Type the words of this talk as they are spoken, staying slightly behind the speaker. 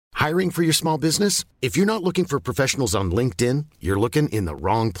Hiring for your small business? If you're not looking for professionals on LinkedIn, you're looking in the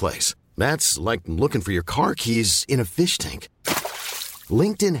wrong place. That's like looking for your car keys in a fish tank.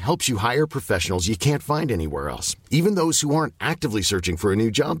 LinkedIn helps you hire professionals you can't find anywhere else, even those who aren't actively searching for a new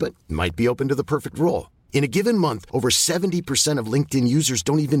job but might be open to the perfect role. In a given month, over 70% of LinkedIn users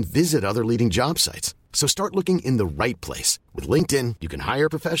don't even visit other leading job sites. So start looking in the right place. With LinkedIn, you can hire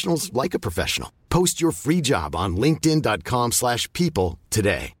professionals like a professional. Post your free job on linkedin.com/people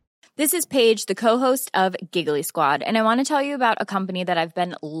today. This is Paige, the co-host of Giggly Squad, and I want to tell you about a company that I've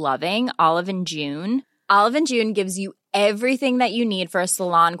been loving, Olive & June. Olive & June gives you everything that you need for a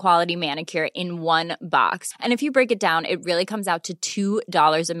salon-quality manicure in one box. And if you break it down, it really comes out to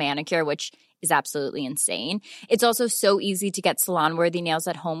 $2 a manicure, which is absolutely insane. It's also so easy to get salon-worthy nails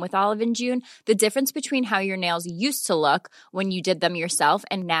at home with Olive & June. The difference between how your nails used to look when you did them yourself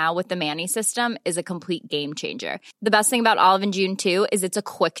and now with the Mani system is a complete game changer. The best thing about Olive & June, too, is it's a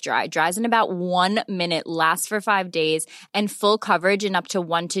quick dry. Dries in about 1 minute, lasts for 5 days, and full coverage in up to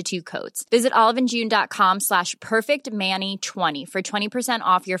 1 to 2 coats. Visit oliveandjune.com/perfectmani20 for 20%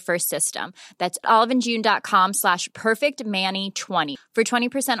 off your first system. That's oliveandjune.com/perfectmani20 for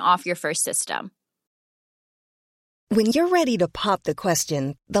 20% off your first system. When you're ready to pop the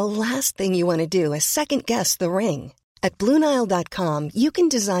question, the last thing you want to do is second-guess the ring. At BlueNile.com, you can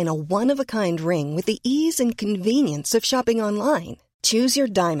design a one-of-a-kind ring with the ease and convenience of shopping online. Choose your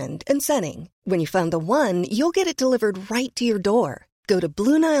diamond and setting. When you find the one, you'll get it delivered right to your door. Go to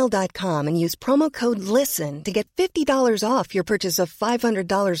BlueNile.com and use promo code LISTEN to get $50 off your purchase of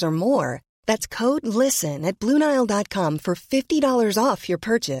 $500 or more. That's code LISTEN at BlueNile.com for $50 off your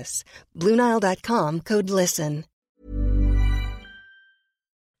purchase. BlueNile.com, code LISTEN.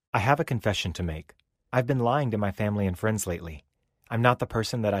 I have a confession to make. I've been lying to my family and friends lately. I'm not the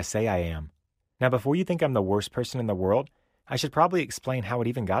person that I say I am. Now, before you think I'm the worst person in the world, I should probably explain how it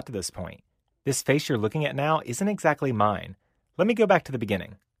even got to this point. This face you're looking at now isn't exactly mine. Let me go back to the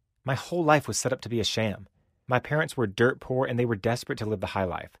beginning. My whole life was set up to be a sham. My parents were dirt poor and they were desperate to live the high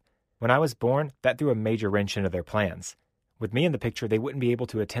life. When I was born, that threw a major wrench into their plans. With me in the picture, they wouldn't be able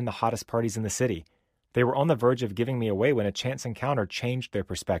to attend the hottest parties in the city. They were on the verge of giving me away when a chance encounter changed their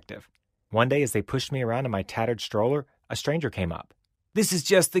perspective. One day, as they pushed me around in my tattered stroller, a stranger came up. "This is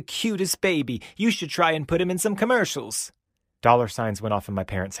just the cutest baby. You should try and put him in some commercials." Dollar signs went off in my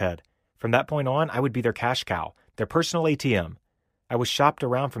parents' head. From that point on, I would be their cash cow, their personal ATM. I was shopped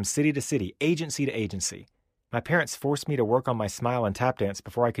around from city to city, agency to agency. My parents forced me to work on my smile and tap dance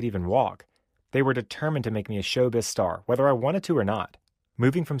before I could even walk. They were determined to make me a showbiz star, whether I wanted to or not.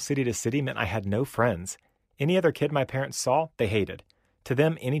 Moving from city to city meant I had no friends. Any other kid my parents saw, they hated. To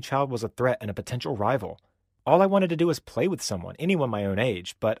them, any child was a threat and a potential rival. All I wanted to do was play with someone, anyone my own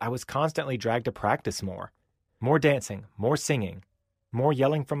age, but I was constantly dragged to practice more. More dancing, more singing, more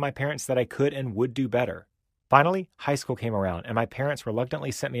yelling from my parents that I could and would do better. Finally, high school came around, and my parents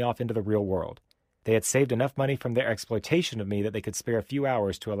reluctantly sent me off into the real world. They had saved enough money from their exploitation of me that they could spare a few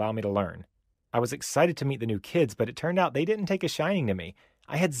hours to allow me to learn. I was excited to meet the new kids, but it turned out they didn't take a shining to me.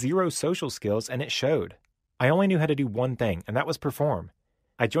 I had zero social skills, and it showed. I only knew how to do one thing, and that was perform.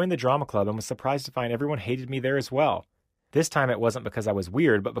 I joined the drama club and was surprised to find everyone hated me there as well. This time it wasn't because I was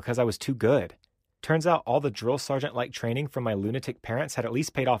weird, but because I was too good. Turns out all the drill sergeant-like training from my lunatic parents had at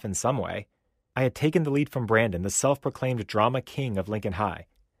least paid off in some way. I had taken the lead from Brandon, the self-proclaimed drama king of Lincoln High.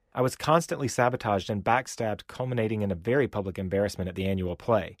 I was constantly sabotaged and backstabbed, culminating in a very public embarrassment at the annual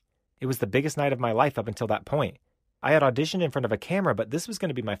play. It was the biggest night of my life up until that point. I had auditioned in front of a camera, but this was going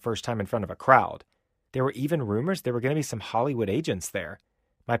to be my first time in front of a crowd. There were even rumors there were going to be some Hollywood agents there.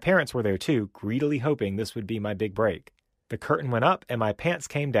 My parents were there too, greedily hoping this would be my big break. The curtain went up and my pants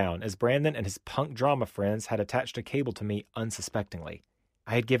came down as Brandon and his punk drama friends had attached a cable to me unsuspectingly.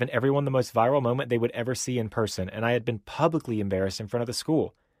 I had given everyone the most viral moment they would ever see in person, and I had been publicly embarrassed in front of the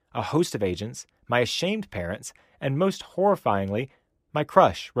school, a host of agents, my ashamed parents, and most horrifyingly, my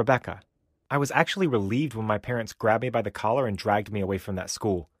crush, Rebecca. I was actually relieved when my parents grabbed me by the collar and dragged me away from that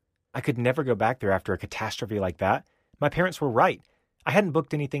school. I could never go back there after a catastrophe like that. My parents were right. I hadn't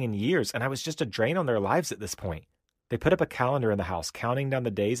booked anything in years, and I was just a drain on their lives at this point. They put up a calendar in the house, counting down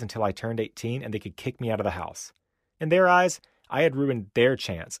the days until I turned 18 and they could kick me out of the house. In their eyes, I had ruined their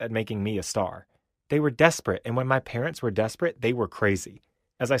chance at making me a star. They were desperate, and when my parents were desperate, they were crazy.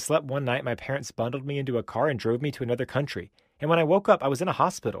 As I slept one night, my parents bundled me into a car and drove me to another country, and when I woke up, I was in a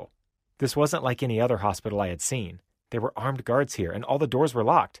hospital. This wasn't like any other hospital I had seen. There were armed guards here, and all the doors were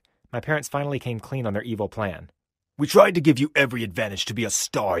locked. My parents finally came clean on their evil plan. "We tried to give you every advantage to be a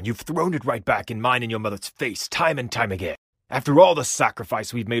star, and you've thrown it right back in mine and your mother's face time and time again. After all the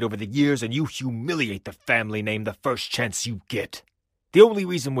sacrifice we've made over the years, and you humiliate the family name the first chance you get." The only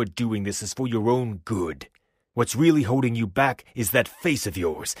reason we're doing this is for your own good. What's really holding you back is that face of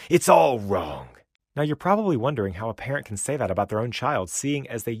yours. It's all wrong. Now you're probably wondering how a parent can say that about their own child, seeing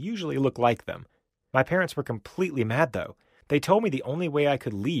as they usually look like them. My parents were completely mad, though. They told me the only way I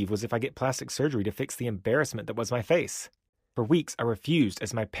could leave was if I get plastic surgery to fix the embarrassment that was my face. For weeks, I refused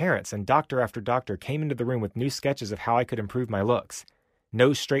as my parents and doctor after doctor came into the room with new sketches of how I could improve my looks.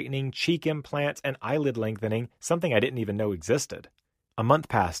 Nose straightening, cheek implants, and eyelid lengthening, something I didn't even know existed. A month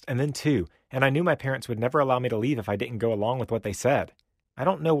passed, and then 2, and I knew my parents would never allow me to leave if I didn't go along with what they said. I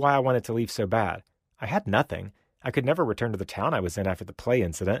don't know why I wanted to leave so bad. I had nothing. I could never return to the town I was in after the play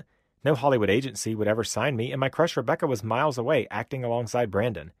incident. No Hollywood agency would ever sign me, and my crush Rebecca was miles away, acting alongside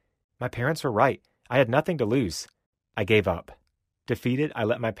Brandon. My parents were right. I had nothing to lose. I gave up. Defeated, I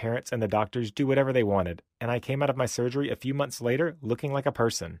let my parents and the doctors do whatever they wanted, and I came out of my surgery a few months later looking like a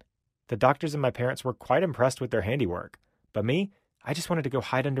person. The doctors and my parents were quite impressed with their handiwork. But me, I just wanted to go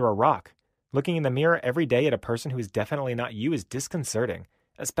hide under a rock. Looking in the mirror every day at a person who is definitely not you is disconcerting,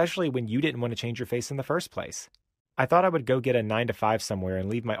 especially when you didn't want to change your face in the first place. I thought I would go get a 9-to-5 somewhere and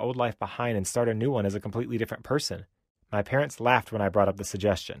leave my old life behind and start a new one as a completely different person. My parents laughed when I brought up the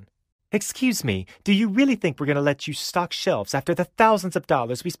suggestion. "Excuse me, do you really think we're going to let you stock shelves after the thousands of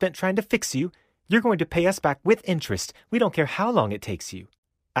dollars we spent trying to fix you? You're going to pay us back with interest. We don't care how long it takes you."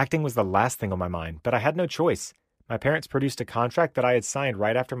 Acting was the last thing on my mind, but I had no choice. My parents produced a contract that I had signed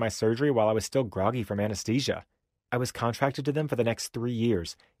right after my surgery while I was still groggy from anesthesia. I was contracted to them for the next 3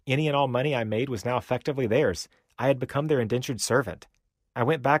 years. Any and all money I made was now effectively theirs. I had become their indentured servant. I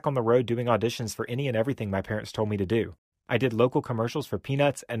went back on the road doing auditions for any and everything my parents told me to do. I did local commercials for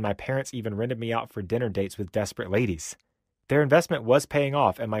peanuts, and my parents even rented me out for dinner dates with desperate ladies. Their investment was paying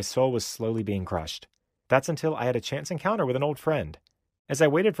off, and my soul was slowly being crushed. That's until I had a chance encounter with an old friend. As I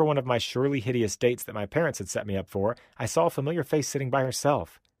waited for one of my surely hideous dates that my parents had set me up for, I saw a familiar face sitting by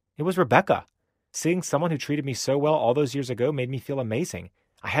herself. It was Rebecca. Seeing someone who treated me so well all those years ago made me feel amazing.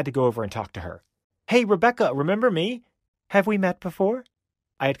 I had to go over and talk to her. "Hey, Rebecca, remember me? Have we met before?"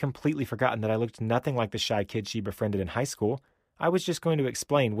 I had completely forgotten that I looked nothing like the shy kid she befriended in high school. I was just going to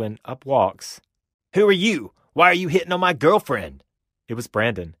explain when up walks. "Who are you? Why are you hitting on my girlfriend?" It was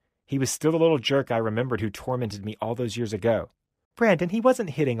Brandon. He was still the little jerk I remembered who tormented me all those years ago. "Brandon, he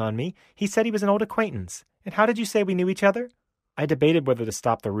wasn't hitting on me. He said he was an old acquaintance. And how did you say we knew each other?" I debated whether to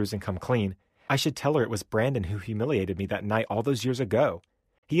stop the ruse and come clean. I should tell her it was Brandon who humiliated me that night all those years ago.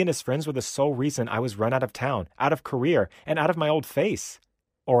 He and his friends were the sole reason I was run out of town, out of career, and out of my old face.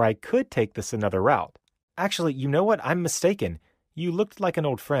 Or I could take this another route. "Actually, you know what? I'm mistaken. You looked like an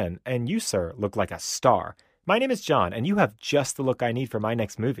old friend, and you, sir, look like a star. My name is John, and you have just the look I need for my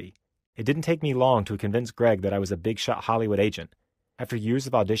next movie." It didn't take me long to convince Greg that I was a big-shot Hollywood agent. After years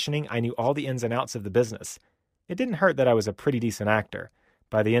of auditioning, I knew all the ins and outs of the business. It didn't hurt that I was a pretty decent actor.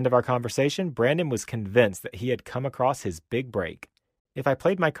 By the end of our conversation, Brandon was convinced that he had come across his big break. If I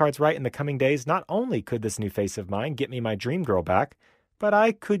played my cards right in the coming days, not only could this new face of mine get me my dream girl back, but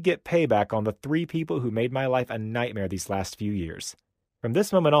I could get payback on the 3 people who made my life a nightmare these last few years. From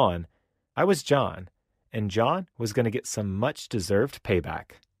this moment on, I was John, and John was going to get some much-deserved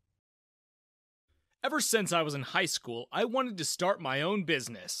payback. Ever since I was in high school, I wanted to start my own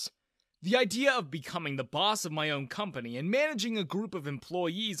business. The idea of becoming the boss of my own company and managing a group of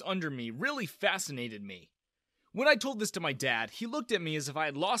employees under me really fascinated me. When I told this to my dad, he looked at me as if I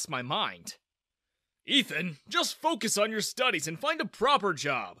had lost my mind. "Ethan, just focus on your studies and find a proper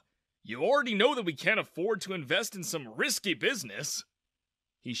job. You already know that we can't afford to invest in some risky business."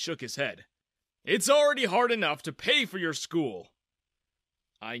 He shook his head. "It's already hard enough to pay for your school."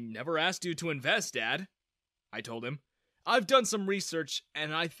 "I never asked you to invest, Dad," I told him. "I've done some research,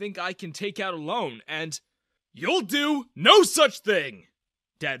 and I think I can take out a loan, and—" "You'll do no such thing!"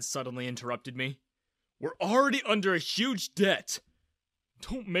 Dad suddenly interrupted me. "We're already under a huge debt.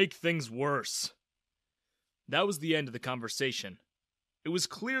 Don't make things worse." That was the end of the conversation. It was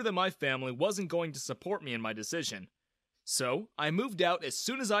clear that my family wasn't going to support me in my decision. So, I moved out as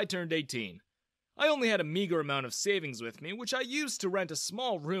soon as I turned 18. I only had a meager amount of savings with me, which I used to rent a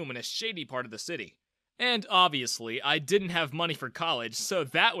small room in a shady part of the city. And obviously, I didn't have money for college, so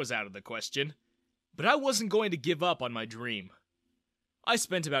that was out of the question. But I wasn't going to give up on my dream. I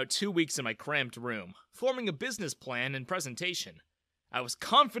spent about 2 weeks in my cramped room, forming a business plan and presentation. I was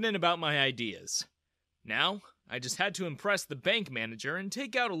confident about my ideas. Now, I just had to impress the bank manager and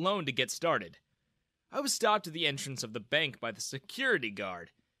take out a loan to get started. I was stopped at the entrance of the bank by the security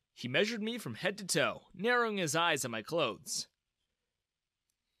guard. He measured me from head to toe, narrowing his eyes at my clothes.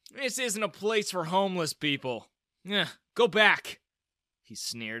 "This isn't a place for homeless people. Go back," he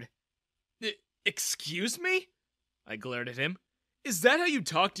sneered. "Excuse me?" I glared at him. Is that how you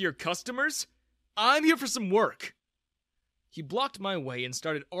talk to your customers? I'm here for some work. He blocked my way and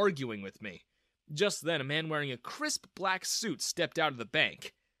started arguing with me. Just then, a man wearing a crisp black suit stepped out of the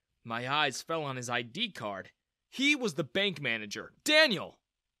bank. My eyes fell on his ID card. He was the bank manager, Daniel.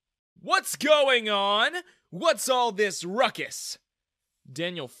 What's going on? What's all this ruckus?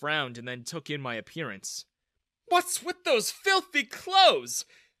 Daniel frowned and then took in my appearance. What's with those filthy clothes?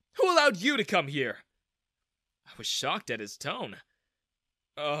 Who allowed you to come here? I was shocked at his tone.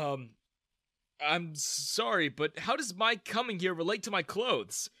 I'm sorry, but how does my coming here relate to my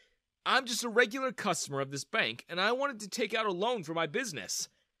clothes? I'm just a regular customer of this bank, and I wanted to take out a loan for my business.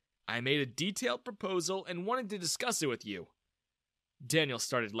 I made a detailed proposal and wanted to discuss it with you. Daniel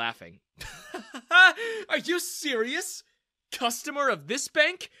started laughing. Are you serious? Customer of this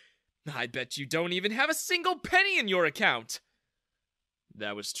bank? I bet you don't even have a single penny in your account.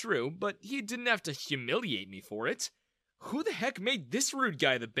 That was true, but he didn't have to humiliate me for it. Who the heck made this rude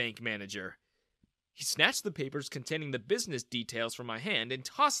guy the bank manager? He snatched the papers containing the business details from my hand and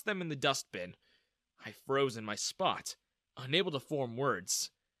tossed them in the dustbin. I froze in my spot, unable to form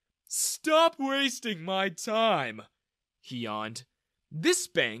words. Stop wasting my time, he yawned. This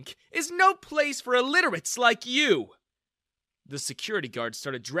bank is no place for illiterates like you. The security guard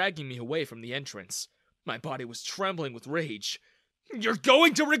started dragging me away from the entrance. My body was trembling with rage. You're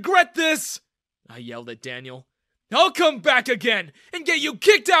going to regret this, I yelled at Daniel. I'll come back again and get you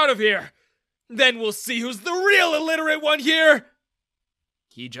kicked out of here. Then we'll see who's the real illiterate one here.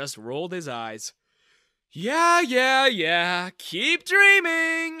 He just rolled his eyes. Yeah, keep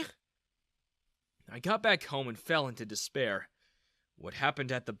dreaming. I got back home and fell into despair. What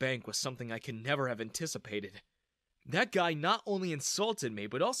happened at the bank was something I could never have anticipated. That guy not only insulted me,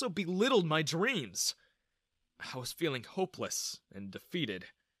 but also belittled my dreams. I was feeling hopeless and defeated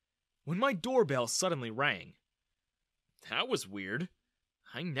when my doorbell suddenly rang. That was weird.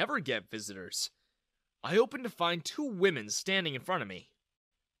 I never get visitors. I opened to find two women standing in front of me.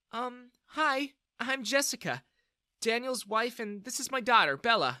 Hi, I'm Jessica, Daniel's wife, and this is my daughter,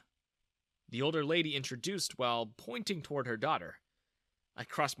 Bella. The older lady introduced while pointing toward her daughter. I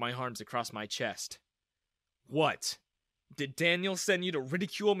crossed my arms across my chest. What? Did Daniel send you to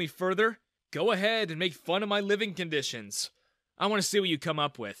ridicule me further? Go ahead and make fun of my living conditions. I want to see what you come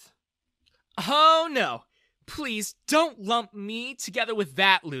up with. Oh no, please don't lump me together with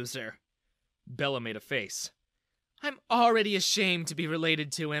that loser. Bella made a face. I'm already ashamed to be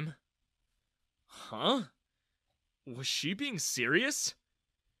related to him. Huh? Was she being serious?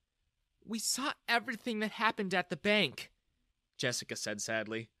 We saw everything that happened at the bank, Jessica said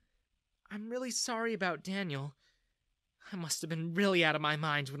sadly. I'm really sorry about Daniel. I must have been really out of my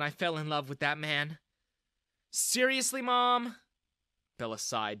mind when I fell in love with that man. Seriously, Mom? Bella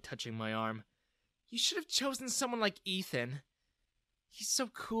sighed, touching my arm. You should have chosen someone like Ethan. He's so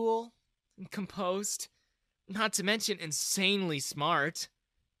cool and composed, not to mention insanely smart.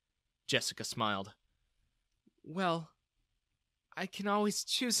 Jessica smiled. Well, I can always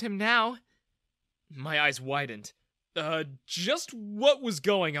choose him now. My eyes widened. Just what was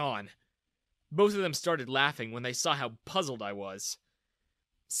going on? Both of them started laughing when they saw how puzzled I was.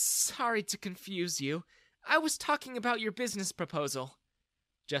 Sorry to confuse you. I was talking about your business proposal.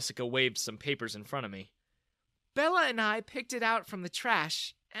 Jessica waved some papers in front of me. Bella and I picked it out from the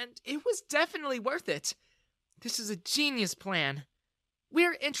trash, and it was definitely worth it. This is a genius plan.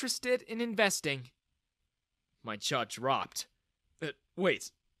 We're interested in investing. My jaw dropped.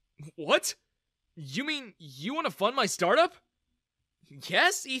 Wait, what? You mean you want to fund my startup?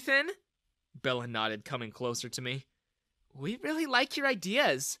 Yes, Ethan. Bella nodded, coming closer to me. We really like your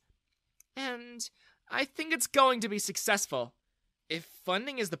ideas. And I think it's going to be successful. If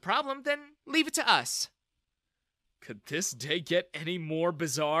funding is the problem, then leave it to us. Could this day get any more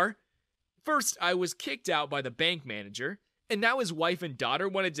bizarre? First, I was kicked out by the bank manager, and now his wife and daughter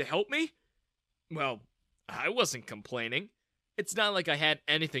wanted to help me? Well, I wasn't complaining. It's not like I had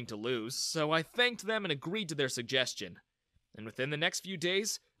anything to lose, so I thanked them and agreed to their suggestion. And within the next few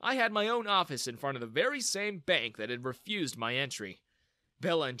days, I had my own office in front of the very same bank that had refused my entry.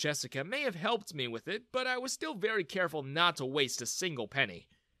 Bella and Jessica may have helped me with it, but I was still very careful not to waste a single penny.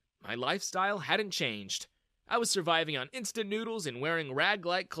 My lifestyle hadn't changed. I was surviving on instant noodles and wearing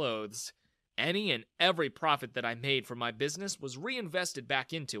rag-like clothes. Any and every profit that I made from my business was reinvested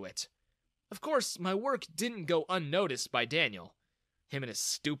back into it. Of course, my work didn't go unnoticed by Daniel. Him and his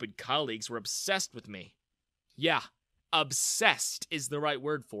stupid colleagues were obsessed with me. Yeah, obsessed is the right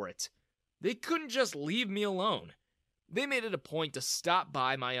word for it. They couldn't just leave me alone. They made it a point to stop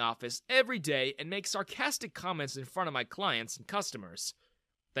by my office every day and make sarcastic comments in front of my clients and customers.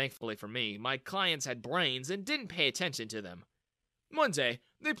 Thankfully for me, my clients had brains and didn't pay attention to them. One day,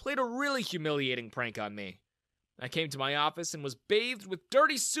 they played a really humiliating prank on me. I came to my office and was bathed with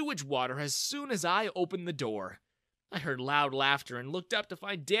dirty sewage water as soon as I opened the door. I heard loud laughter and looked up to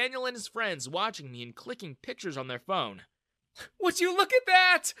find Daniel and his friends watching me and clicking pictures on their phone. Would you look at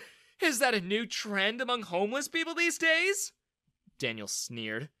that? Is that a new trend among homeless people these days? Daniel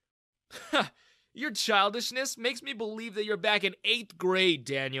sneered. Ha! Your childishness makes me believe that you're back in 8th grade,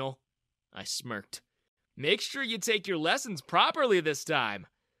 Daniel. I smirked. Make sure you take your lessons properly this time.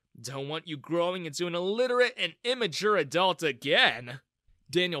 Don't want you growing into an illiterate and immature adult again.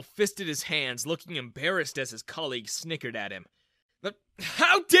 Daniel fisted his hands, looking embarrassed as his colleagues snickered at him.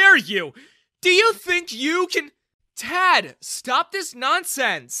 How dare you? Do you think you can... Tad, stop this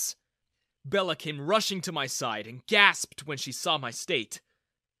nonsense! Bella came rushing to my side and gasped when she saw my state.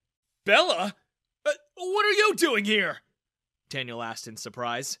 Bella? What are you doing here? Daniel asked in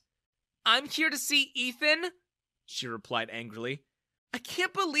surprise. I'm here to see Ethan, she replied angrily. I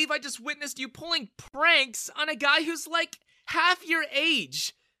can't believe I just witnessed you pulling pranks on a guy who's like half your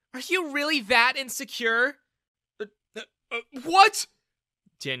age. Are you really that insecure? What?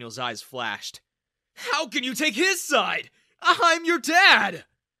 Daniel's eyes flashed. How can you take his side? I'm your dad!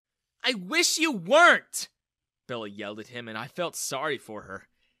 I wish you weren't! Bella yelled at him, and I felt sorry for her.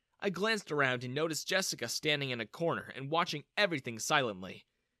 I glanced around and noticed Jessica standing in a corner and watching everything silently.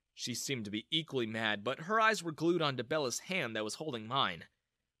 She seemed to be equally mad, but her eyes were glued onto Bella's hand that was holding mine.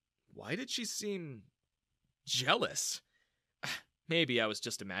 Why did she seem... jealous? Maybe I was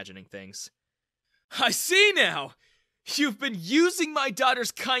just imagining things. I see now! You've been using my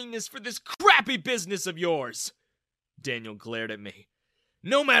daughter's kindness for this crappy business of yours! Daniel glared at me.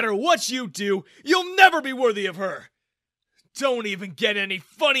 No matter what you do, you'll never be worthy of her! Don't even get any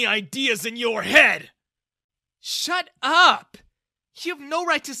funny ideas in your head! Shut up! You have no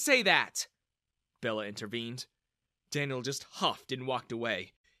right to say that! Bella intervened. Daniel just huffed and walked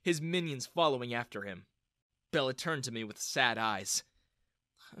away, his minions following after him. Bella turned to me with sad eyes.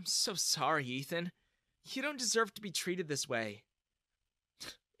 I'm so sorry, Ethan. You don't deserve to be treated this way.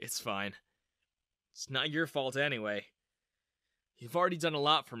 It's fine. It's not your fault anyway. You've already done a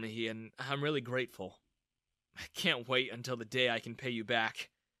lot for me, and I'm really grateful. I can't wait until the day I can pay you back.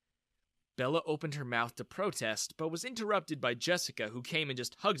 Bella opened her mouth to protest, but was interrupted by Jessica, who came and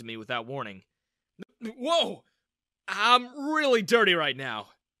just hugged me without warning. Whoa! I'm really dirty right now,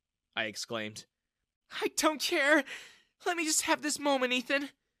 I exclaimed. I don't care. Let me just have this moment, Ethan.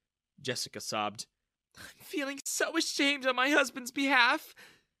 Jessica sobbed. I'm feeling so ashamed on my husband's behalf.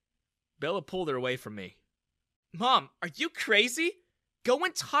 Bella pulled her away from me. Mom, are you crazy? Go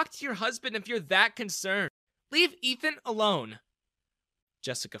and talk to your husband if you're that concerned. Leave Ethan alone.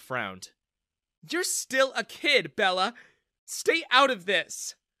 Jessica frowned. You're still a kid, Bella. Stay out of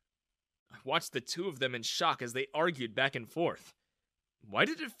this. I watched the two of them in shock as they argued back and forth. Why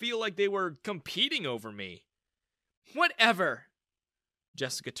did it feel like they were competing over me? Whatever.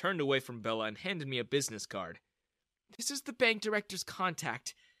 Jessica turned away from Bella and handed me a business card. This is the bank director's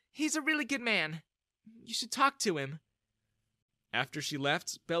contact. He's a really good man. You should talk to him. After she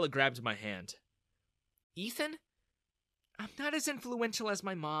left, Bella grabbed my hand. Ethan? I'm not as influential as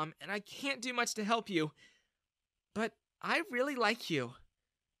my mom, and I can't do much to help you. But I really like you.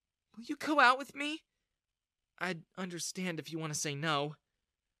 Will you go out with me? I'd understand if you want to say no.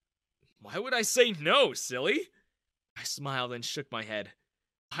 Why would I say no, silly? I smiled and shook my head.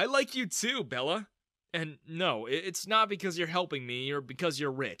 I like you too, Bella. And no, it's not because you're helping me or because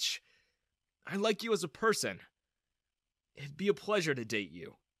you're rich. I like you as a person. It'd be a pleasure to date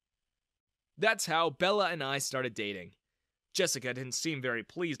you. That's how Bella and I started dating. Jessica didn't seem very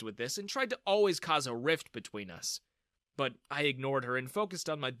pleased with this and tried to always cause a rift between us. But I ignored her and focused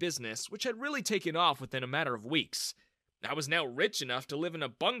on my business, which had really taken off within a matter of weeks. I was now rich enough to live in a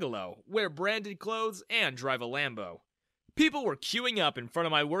bungalow, wear branded clothes, and drive a Lambo. People were queuing up in front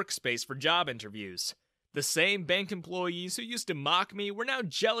of my workspace for job interviews. The same bank employees who used to mock me were now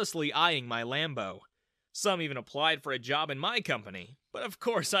jealously eyeing my Lambo. Some even applied for a job in my company, but of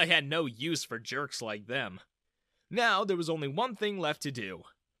course I had no use for jerks like them. Now there was only one thing left to do.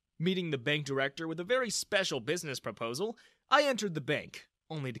 Meeting the bank director with a very special business proposal, I entered the bank,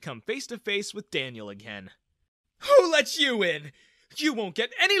 only to come face to face with Daniel again. Who let you in? You won't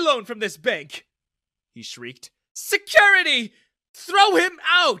get any loan from this bank! He shrieked. Security! Throw him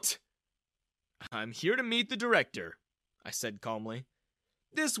out! I'm here to meet the director, I said calmly.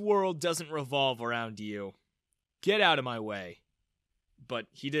 This world doesn't revolve around you. Get out of my way. But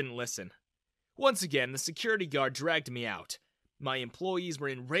he didn't listen. Once again, the security guard dragged me out. My employees were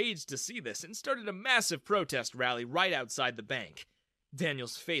enraged to see this and started a massive protest rally right outside the bank.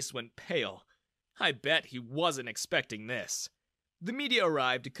 Daniel's face went pale. I bet he wasn't expecting this. The media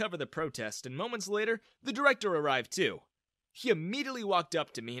arrived to cover the protest, and moments later, the director arrived too. He immediately walked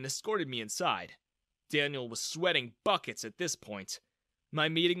up to me and escorted me inside. Daniel was sweating buckets at this point. My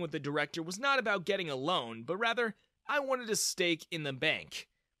meeting with the director was not about getting a loan, but rather, I wanted a stake in the bank.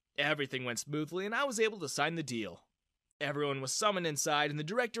 Everything went smoothly, and I was able to sign the deal. Everyone was summoned inside, and the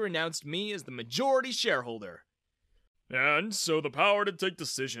director announced me as the majority shareholder. "And so the power to take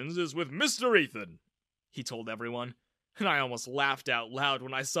decisions is with Mr. Ethan," he told everyone, and I almost laughed out loud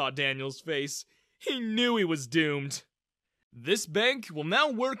when I saw Daniel's face. He knew he was doomed. "This bank will now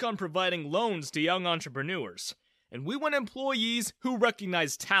work on providing loans to young entrepreneurs, and we want employees who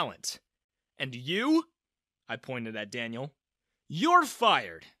recognize talent. And you," I pointed at Daniel, "you're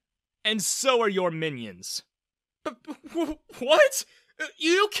fired, and so are your minions." "What?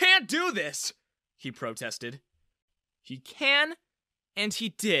 You can't do this," he protested. "He can, and he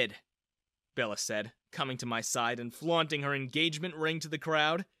did," Bella said, coming to my side and flaunting her engagement ring to the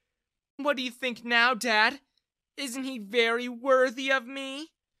crowd. "What do you think now, Dad? Isn't he very worthy of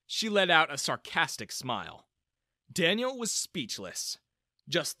me?" She let out a sarcastic smile. Daniel was speechless.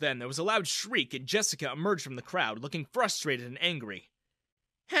 Just then, there was a loud shriek, and Jessica emerged from the crowd, looking frustrated and angry.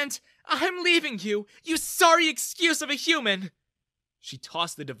 "And I'm leaving you, you sorry excuse of a human!" She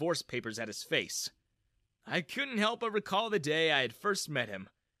tossed the divorce papers at his face. I couldn't help but recall the day I had first met him.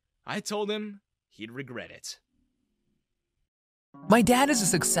 I told him he'd regret it. My dad is a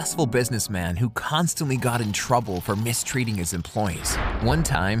successful businessman who constantly got in trouble for mistreating his employees. One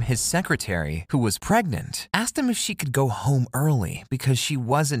time, his secretary, who was pregnant, asked him if she could go home early because she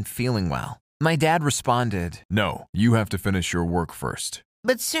wasn't feeling well. My dad responded, "No, you have to finish your work first."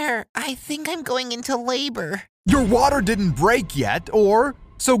 "But sir, I think I'm going into labor." "Your water didn't break yet,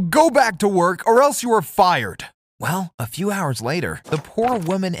 so go back to work or else you are fired." Well, a few hours later, the poor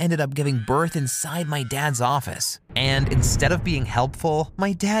woman ended up giving birth inside my dad's office. And instead of being helpful,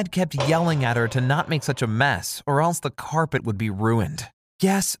 my dad kept yelling at her to not make such a mess or else the carpet would be ruined.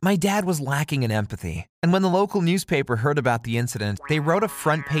 Yes, my dad was lacking in empathy. And when the local newspaper heard about the incident, they wrote a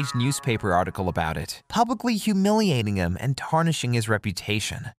front-page newspaper article about it, publicly humiliating him and tarnishing his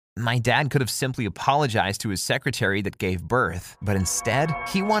reputation. My dad could have simply apologized to his secretary that gave birth, but instead,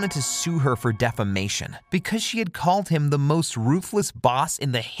 he wanted to sue her for defamation because she had called him the most ruthless boss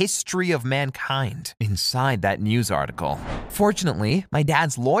in the history of mankind inside that news article. Fortunately, my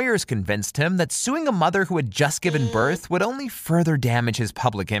dad's lawyers convinced him that suing a mother who had just given birth would only further damage his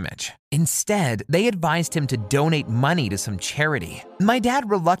public image. Instead, they advised him to donate money to some charity. My dad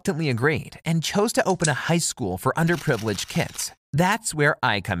reluctantly agreed and chose to open a high school for underprivileged kids. That's where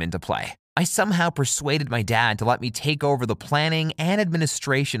I come into play. I somehow persuaded my dad to let me take over the planning and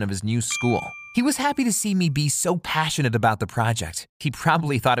administration of his new school. He was happy to see me be so passionate about the project. He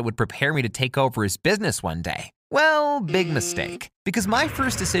probably thought it would prepare me to take over his business one day. Well, big mistake, because my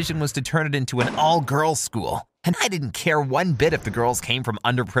first decision was to turn it into an all-girls school. And I didn't care one bit if the girls came from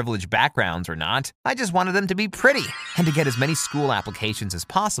underprivileged backgrounds or not. I just wanted them to be pretty. And to get as many school applications as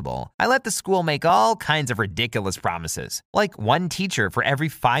possible, I let the school make all kinds of ridiculous promises, like one teacher for every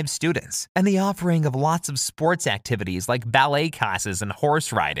 5 students, and the offering of lots of sports activities like ballet classes and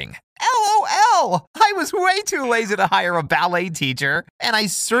horse riding. LOL! I was way too lazy to hire a ballet teacher, and I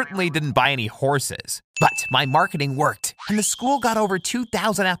certainly didn't buy any horses. But my marketing worked, and the school got over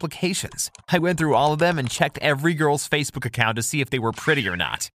 2,000 applications. I went through all of them and checked every girl's Facebook account to see if they were pretty or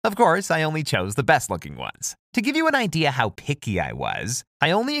not. Of course, I only chose the best-looking ones. To give you an idea how picky I was, I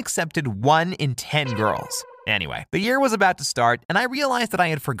only accepted 1 in 10 girls. Anyway, the year was about to start, and I realized that I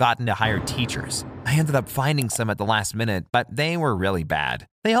had forgotten to hire teachers. I ended up finding some at the last minute, but they were really bad.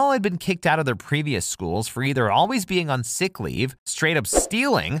 They all had been kicked out of their previous schools for either always being on sick leave, straight up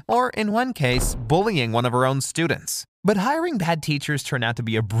stealing, or in one case, bullying one of her own students. But hiring bad teachers turned out to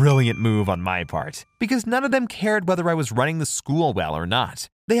be a brilliant move on my part, because none of them cared whether I was running the school well or not.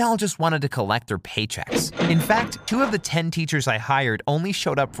 They all just wanted to collect their paychecks. In fact, 2 of the 10 teachers I hired only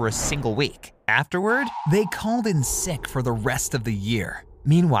showed up for a single week. Afterward, they called in sick for the rest of the year.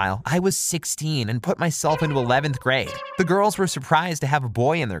 Meanwhile, I was 16 and put myself into 11th grade. The girls were surprised to have a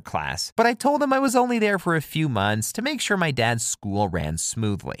boy in their class, but I told them I was only there for a few months to make sure my dad's school ran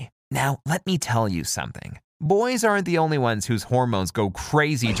smoothly. Now, let me tell you something. Boys aren't the only ones whose hormones go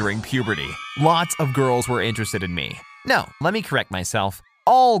crazy during puberty. Lots of girls were interested in me. No, let me correct myself.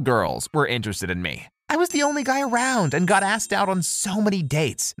 All girls were interested in me. I was the only guy around and got asked out on so many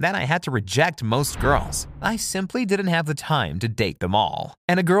dates that I had to reject most girls. I simply didn't have the time to date them all.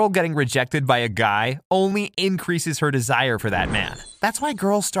 And a girl getting rejected by a guy only increases her desire for that man. That's why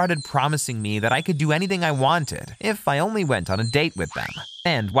girls started promising me that I could do anything I wanted if I only went on a date with them.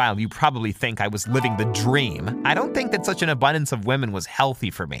 And while you probably think I was living the dream, I don't think that such an abundance of women was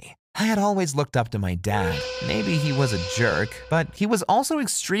healthy for me. I had always looked up to my dad. Maybe he was a jerk, but he was also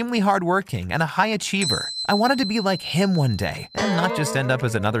extremely hardworking and a high achiever. I wanted to be like him one day and not just end up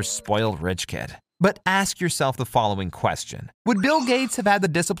as another spoiled rich kid. But ask yourself the following question. Would Bill Gates have had the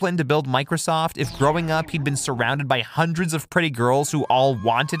discipline to build Microsoft if growing up he'd been surrounded by hundreds of pretty girls who all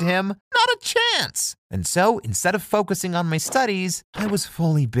wanted him? Not a chance! And so, instead of focusing on my studies, I was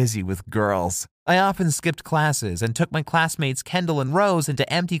fully busy with girls. I often skipped classes and took my classmates Kendall and Rose into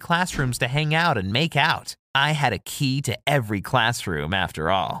empty classrooms to hang out and make out. I had a key to every classroom after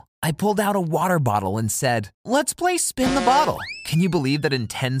all. I pulled out a water bottle and said, "Let's play spin the bottle." Can you believe that in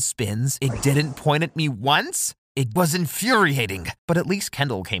 10 spins, it didn't point at me once? It was infuriating, but at least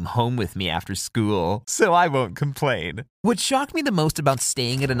Kendall came home with me after school, so I won't complain. What shocked me the most about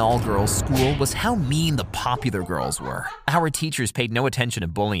staying at an all-girls school was how mean the popular girls were. Our teachers paid no attention to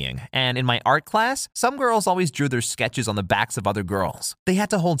bullying, and in my art class, some girls always drew their sketches on the backs of other girls. They had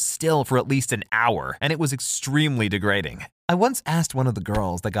to hold still for at least an hour, and it was extremely degrading. I once asked one of the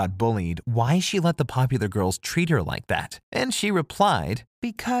girls that got bullied why she let the popular girls treat her like that, and she replied,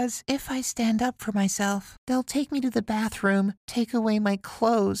 "Because if I stand up for myself, they'll take me to the bathroom, take away my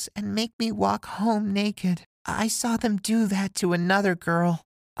clothes, and make me walk home naked. I saw them do that to another girl."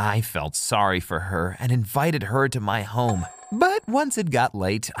 I felt sorry for her and invited her to my home. But once it got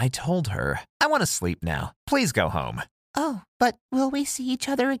late, I told her, "I want to sleep now. Please go home." "Oh, but will we see each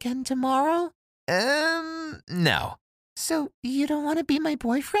other again tomorrow?" No. "So you don't want to be my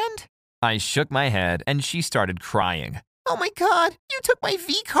boyfriend?" I shook my head and she started crying. "Oh my God, you took my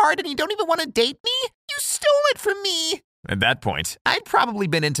V card and you don't even want to date me? You stole it from me!" At that point, I'd probably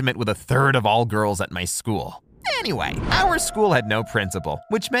been intimate with a third of all girls at my school. Anyway, our school had no principal,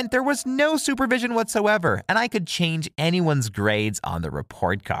 which meant there was no supervision whatsoever, and I could change anyone's grades on the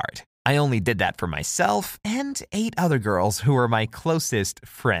report card. I only did that for myself and 8 other girls who were my closest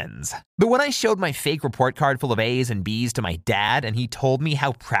friends. But when I showed my fake report card full of A's and B's to my dad and he told me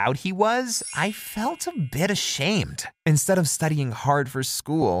how proud he was, I felt a bit ashamed. Instead of studying hard for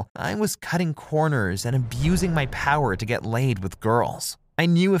school, I was cutting corners and abusing my power to get laid with girls. I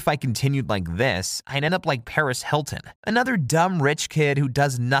knew if I continued like this, I'd end up like Paris Hilton, another dumb rich kid who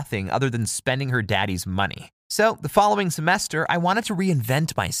does nothing other than spending her daddy's money. So the following semester, I wanted to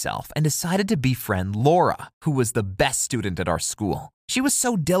reinvent myself and decided to befriend Laura, who was the best student at our school. She was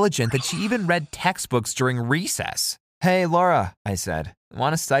so diligent that she even read textbooks during recess. "Hey, Laura," I said,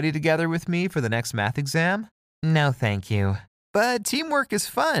 "want to study together with me for the next math exam?" "No, thank you." "But teamwork is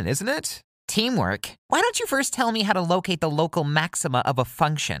fun, isn't it?" "Teamwork? Why don't you first tell me how to locate the local maxima of a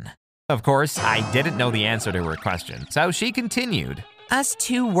function?" Of course, I didn't know the answer to her question, so she continued. "Us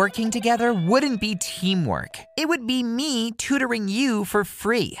two working together wouldn't be teamwork. It would be me tutoring you for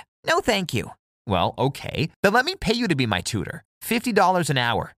free. No, thank you." "Well, okay, then let me pay you to be my tutor. $50 an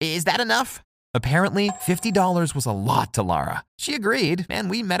hour. Is that enough?" Apparently, $50 was a lot to Laura. She agreed, and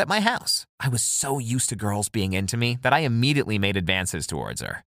we met at my house. I was so used to girls being into me that I immediately made advances towards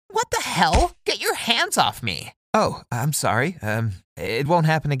her. "What the hell? Get your hands off me." "Oh, I'm sorry. It won't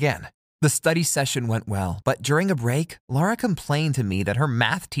happen again." The study session went well, but during a break, Laura complained to me that her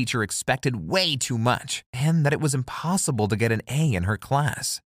math teacher expected way too much and that it was impossible to get an A in her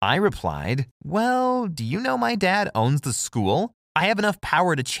class. I replied, "Well, do you know my dad owns the school? I have enough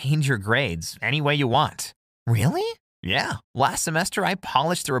power to change your grades any way you want." "Really?" "Yeah. Last semester, I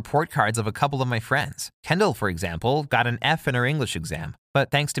polished the report cards of a couple of my friends. Kendall, for example, got an F in her English exam, but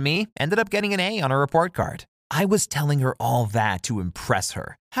thanks to me, ended up getting an A on her report card." I was telling her all that to impress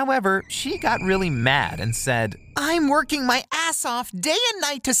her. However, she got really mad and said, "I'm working my ass off day and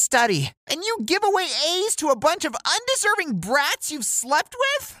night to study, and you give away A's to a bunch of undeserving brats you've slept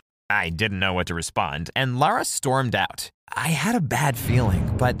with?" I didn't know what to respond, and Laura stormed out. I had a bad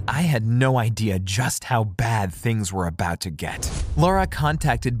feeling, but I had no idea just how bad things were about to get. Laura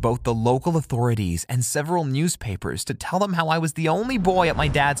contacted both the local authorities and several newspapers to tell them how I was the only boy at my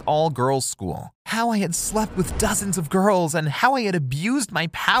dad's all-girls school, how I had slept with dozens of girls, and how I had abused my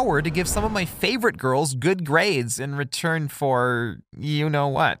power to give some of my favorite girls good grades in return for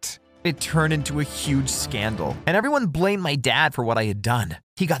you-know-what. It turned into a huge scandal, and everyone blamed my dad for what I had done.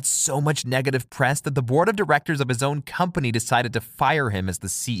 He got so much negative press that the board of directors of his own company decided to fire him as the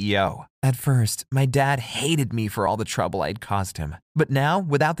CEO. At first, my dad hated me for all the trouble I'd caused him. But now,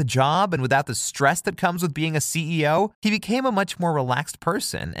 without the job and without the stress that comes with being a CEO, he became a much more relaxed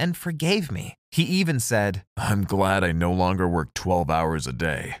person and forgave me. He even said, "I'm glad I no longer work 12 hours a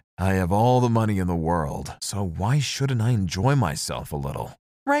day. I have all the money in the world, so why shouldn't I enjoy myself a little?"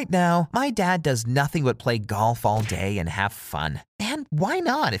 Right now, my dad does nothing but play golf all day and have fun. And why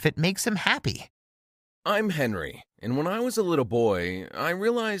not if it makes him happy? I'm Henry, and when I was a little boy, I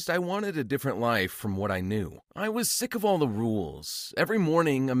realized I wanted a different life from what I knew. I was sick of all the rules. Every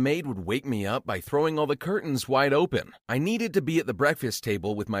morning, a maid would wake me up by throwing all the curtains wide open. I needed to be at the breakfast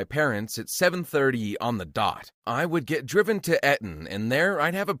table with my parents at 7:30 on the dot. I would get driven to Eton, and there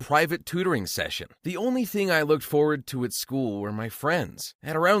I'd have a private tutoring session. The only thing I looked forward to at school were my friends.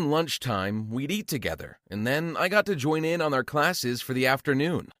 At around lunchtime, we'd eat together, and then I got to join in on their classes for the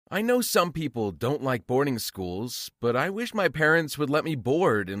afternoon. I know some people don't like boarding schools, but I wish my parents would let me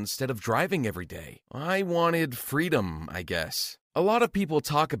board instead of driving every day. I wanted freedom, I guess. A lot of people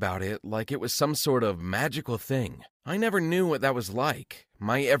talk about it like it was some sort of magical thing. I never knew what that was like.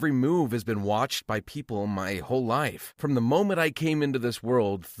 My every move has been watched by people my whole life. From the moment I came into this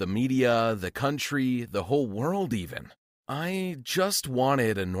world, the media, the country, the whole world even. I just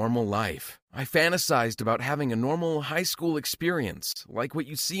wanted a normal life. I fantasized about having a normal high school experience, like what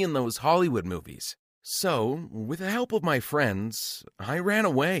you see in those Hollywood movies. So, with the help of my friends, I ran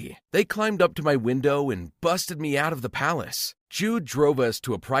away. They climbed up to my window and busted me out of the palace. Jude drove us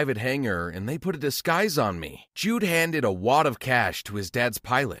to a private hangar and they put a disguise on me. Jude handed a wad of cash to his dad's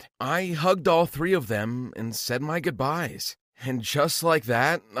pilot. I hugged all three of them and said my goodbyes. And just like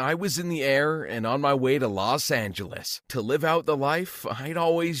that, I was in the air and on my way to Los Angeles to live out the life I'd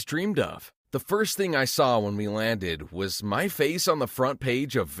always dreamed of. The first thing I saw when we landed was my face on the front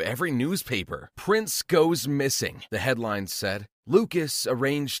page of every newspaper. "Prince goes missing," the headline said. Lucas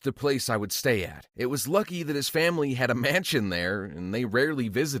arranged the place I would stay at. It was lucky that his family had a mansion there, and they rarely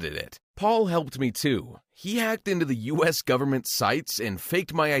visited it. Paul helped me too. He hacked into the US government sites and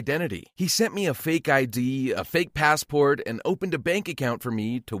faked my identity. He sent me a fake ID, a fake passport, and opened a bank account for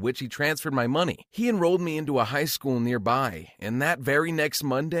me to which he transferred my money. He enrolled me into a high school nearby, and that very next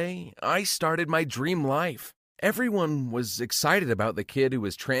Monday, I started my dream life. Everyone was excited about the kid who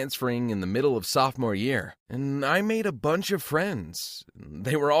was transferring in the middle of sophomore year, and I made a bunch of friends.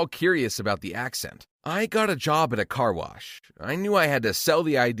 They were all curious about the accent. I got a job at a car wash. I knew I had to sell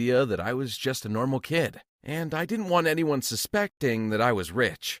the idea that I was just a normal kid, and I didn't want anyone suspecting that I was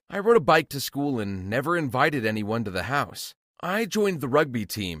rich. I rode a bike to school and never invited anyone to the house. I joined the rugby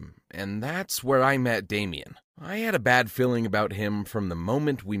team, and that's where I met Damien. I had a bad feeling about him from the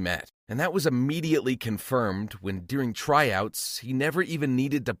moment we met, and that was immediately confirmed when during tryouts he never even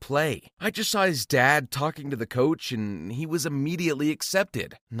needed to play. I just saw his dad talking to the coach and he was immediately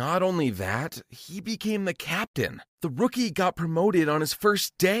accepted. Not only that, he became the captain. The rookie got promoted on his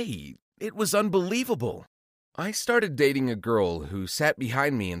first day. It was unbelievable. I started dating a girl who sat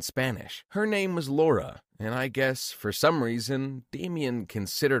behind me in Spanish. Her name was Laura, and I guess, for some reason, Damien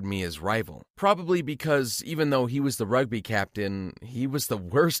considered me his rival. Probably because even though he was the rugby captain, he was the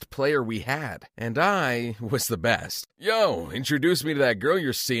worst player we had, and I was the best. "Yo, introduce me to that girl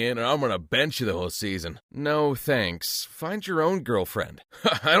you're seeing, and I'm gonna bench you the whole season." "No, thanks. Find your own girlfriend."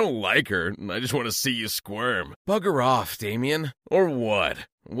 "I don't like her, I just want to see you squirm." "Bugger off, Damien." "Or what?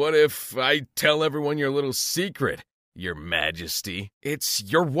 What if I tell everyone your little secret, Your Majesty?" "It's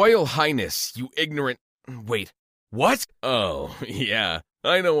Your Royal Highness, you ignorant..." "Wait, what?" "Oh, yeah,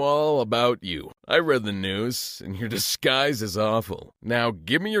 I know all about you. I read the news, and your disguise is awful. Now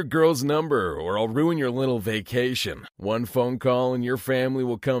give me your girl's number, or I'll ruin your little vacation. One phone call and your family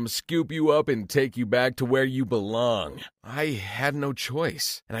will come scoop you up and take you back to where you belong." I had no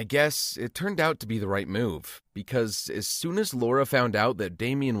choice, and I guess it turned out to be the right move, because as soon as Laura found out that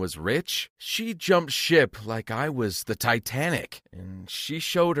Damien was rich, she jumped ship like I was the Titanic, and she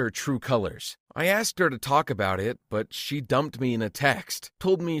showed her true colors. I asked her to talk about it, but she dumped me in a text,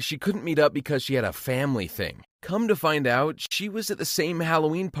 told me she couldn't meet up because she had a family thing. Come to find out, she was at the same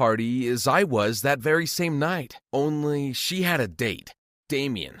Halloween party as I was that very same night, only she had a date,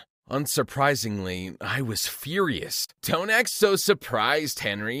 Damien. Unsurprisingly, I was furious. "Don't act so surprised,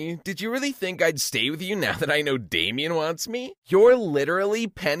 Henry. Did you really think I'd stay with you now that I know Damien wants me? You're literally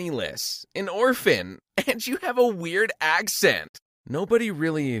penniless, an orphan, and you have a weird accent." Nobody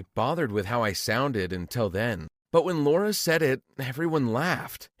really bothered with how I sounded until then. But when Laura said it, everyone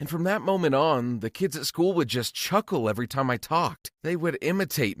laughed. And from that moment on, the kids at school would just chuckle every time I talked. They would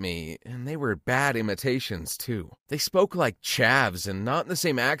imitate me, and they were bad imitations too. They spoke like chavs and not in the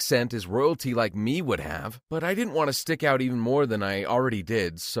same accent as royalty like me would have. But I didn't want to stick out even more than I already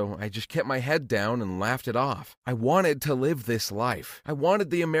did, so I just kept my head down and laughed it off. I wanted to live this life. I wanted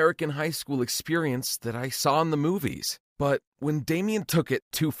the American high school experience that I saw in the movies. But when Damien took it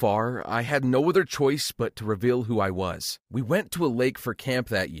too far, I had no other choice but to reveal who I was. We went to a lake for camp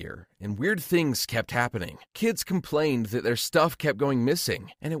that year, and weird things kept happening. Kids complained that their stuff kept going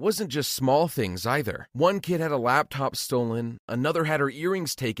missing, and it wasn't just small things either. One kid had a laptop stolen, another had her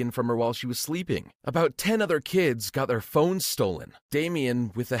earrings taken from her while she was sleeping. About 10 other kids got their phones stolen.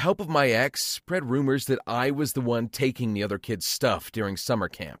 Damien, with the help of my ex, spread rumors that I was the one taking the other kids' stuff during summer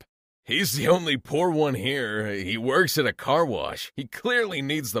camp. He's the only poor one here. He works at a car wash. He clearly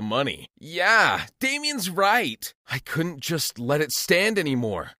needs the money. Yeah, Damien's right. I couldn't just let it stand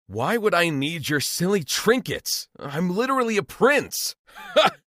anymore. Why would I need your silly trinkets? I'm literally a prince.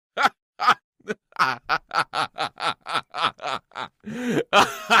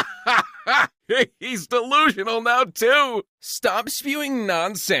 He's delusional now, too. Stop spewing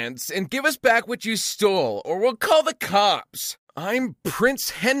nonsense and give us back what you stole, or we'll call the cops. I'm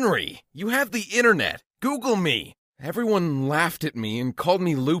Prince Henry. You have the internet. Google me. Everyone laughed at me and called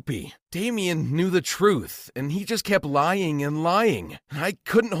me loopy. Damien knew the truth, and he just kept lying and lying. I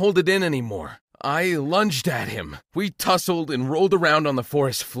couldn't hold it in anymore. I lunged at him. We tussled and rolled around on the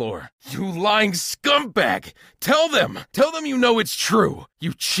forest floor. You lying scumbag! Tell them you know it's true!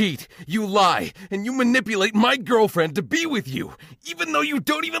 You cheat, you lie, and you manipulate my girlfriend to be with you, even though you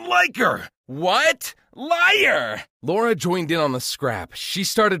don't even like her! What? Liar! Laura joined in on the scrap. She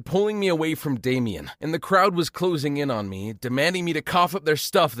started pulling me away from Damien, and the crowd was closing in on me, demanding me to cough up their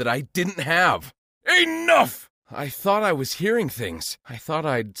stuff that I didn't have. Enough! I thought I was hearing things. I thought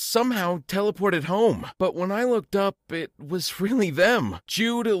I'd somehow teleported home. But when I looked up, it was really them.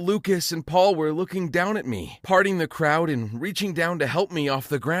 Jude, Lucas, and Paul were looking down at me, parting the crowd and reaching down to help me off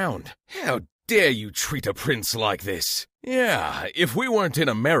the ground. How dare you treat a prince like this? Yeah, if we weren't in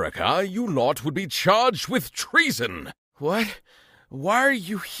America, you lot would be charged with treason. What? Why are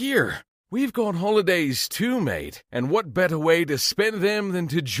you here? We've got holidays too, mate. And what better way to spend them than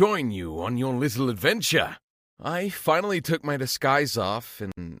to join you on your little adventure? I finally took my disguise off,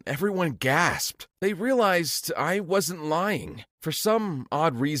 and everyone gasped. They realized I wasn't lying. For some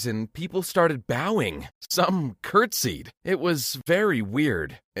odd reason, people started bowing. Some curtsied. It was very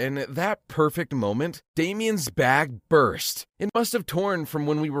weird. And at that perfect moment, Damien's bag burst. It must have torn from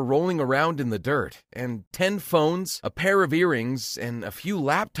when we were rolling around in the dirt. And 10 phones, a pair of earrings, and a few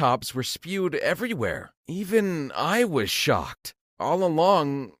laptops were spewed everywhere. Even I was shocked. All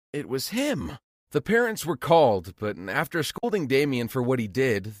along, it was him. The parents were called, but after scolding Damien for what he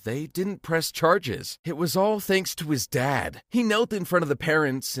did, they didn't press charges. It was all thanks to his dad. He knelt in front of the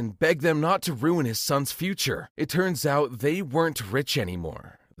parents and begged them not to ruin his son's future. It turns out they weren't rich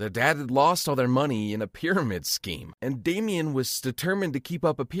anymore. The dad had lost all their money in a pyramid scheme, and Damien was determined to keep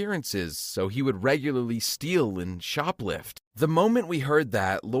up appearances, so he would regularly steal and shoplift. The moment we heard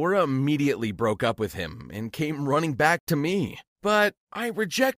that, Laura immediately broke up with him and came running back to me. But I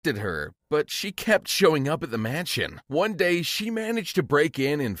rejected her, but she kept showing up at the mansion. One day, she managed to break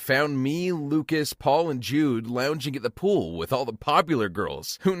in and found me, Lucas, Paul, and Jude lounging at the pool with all the popular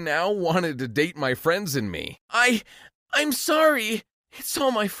girls, who now wanted to date my friends and me. I'm sorry. It's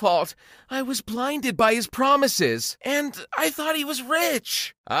all my fault. I was blinded by his promises, and I thought he was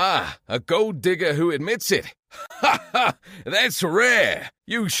rich. Ah, a gold digger who admits it. Ha ha! That's rare.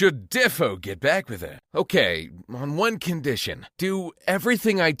 You should defo get back with her. Okay, on one condition. Do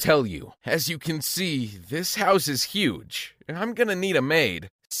everything I tell you. As you can see, this house is huge. I'm gonna need a maid.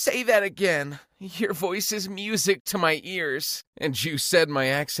 Say that again. Your voice is music to my ears. And you said my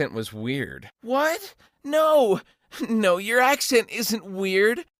accent was weird. What? No, your accent isn't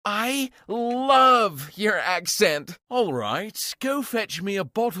weird. I love your accent. All right, go fetch me a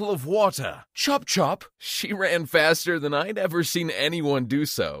bottle of water. Chop chop. She ran faster than I'd ever seen anyone do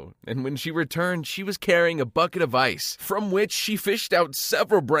so, and when she returned, she was carrying a bucket of ice, from which she fished out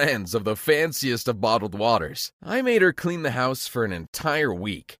several brands of the fanciest of bottled waters. I made her clean the house for an entire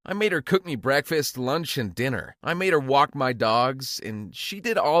week. I made her cook me breakfast, lunch, and dinner. I made her walk my dogs, and she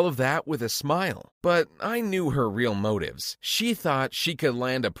did all of that with a smile. But I knew her real motives. She thought she could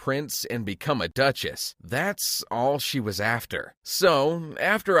land a prince and become a duchess. That's all she was after. So,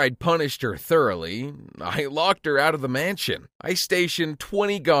 after I'd punished her thoroughly, I locked her out of the mansion. I stationed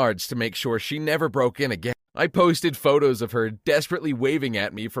 20 guards to make sure she never broke in again. I posted photos of her desperately waving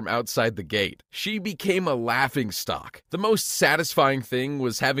at me from outside the gate. She became a laughingstock. The most satisfying thing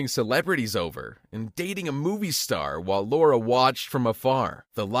was having celebrities over and dating a movie star while Laura watched from afar.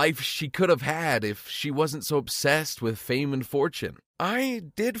 The life she could have had if she wasn't so obsessed with fame and fortune. I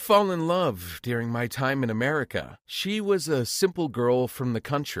did fall in love during my time in America. She was a simple girl from the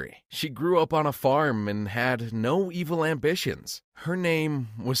country. She grew up on a farm and had no evil ambitions. Her name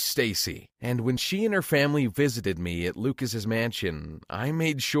was Stacy, and when she and her family visited me at Lucas's mansion, I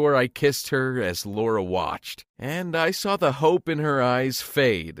made sure I kissed her as Laura watched. And I saw the hope in her eyes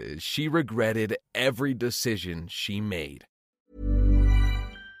fade as she regretted every decision she made.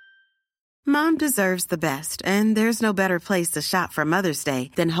 Mom deserves the best, and there's no better place to shop for Mother's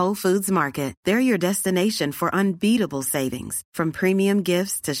Day than Whole Foods Market. They're your destination for unbeatable savings, from premium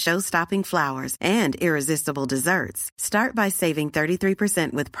gifts to show-stopping flowers and irresistible desserts. Start by saving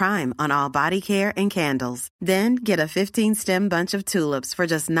 33% with Prime on all body care and candles. Then get a 15-stem bunch of tulips for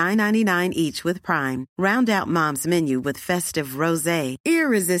just $9.99 each with Prime. Round out Mom's menu with festive rosé,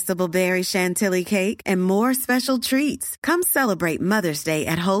 irresistible berry chantilly cake, and more special treats. Come celebrate Mother's Day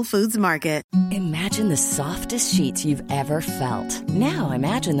at Whole Foods Market. Imagine the softest sheets you've ever felt. Now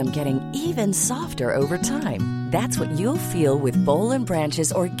imagine them getting even softer over time. That's what you'll feel with Boll &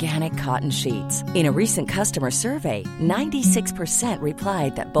 Branch's organic cotton sheets. In a recent customer survey, 96%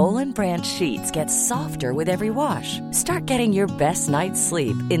 replied that Boll & Branch sheets get softer with every wash. Start getting your best night's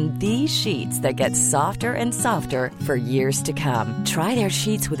sleep in these sheets that get softer and softer for years to come. Try their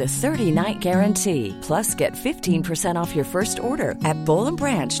sheets with a 30-night guarantee. Plus, get 15% off your first order at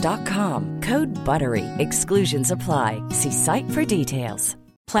bollandbranch.com. Code BUTTERY. Exclusions apply. See site for details.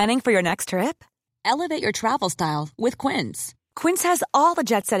 Planning for your next trip? Elevate your travel style with Quince. Quince has all the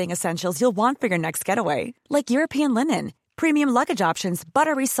jet-setting essentials you'll want for your next getaway, like European linen, premium luggage options,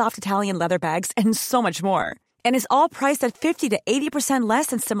 buttery soft Italian leather bags, and so much more. And is all priced at 50 to 80% less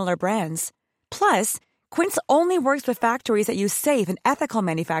than similar brands. Plus, Quince only works with factories that use safe and ethical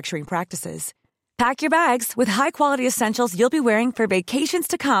manufacturing practices. Pack your bags with high-quality essentials you'll be wearing for vacations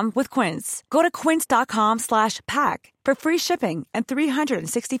to come with Quince. Go to quince.com/pack for free shipping and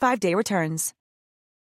 365-day returns.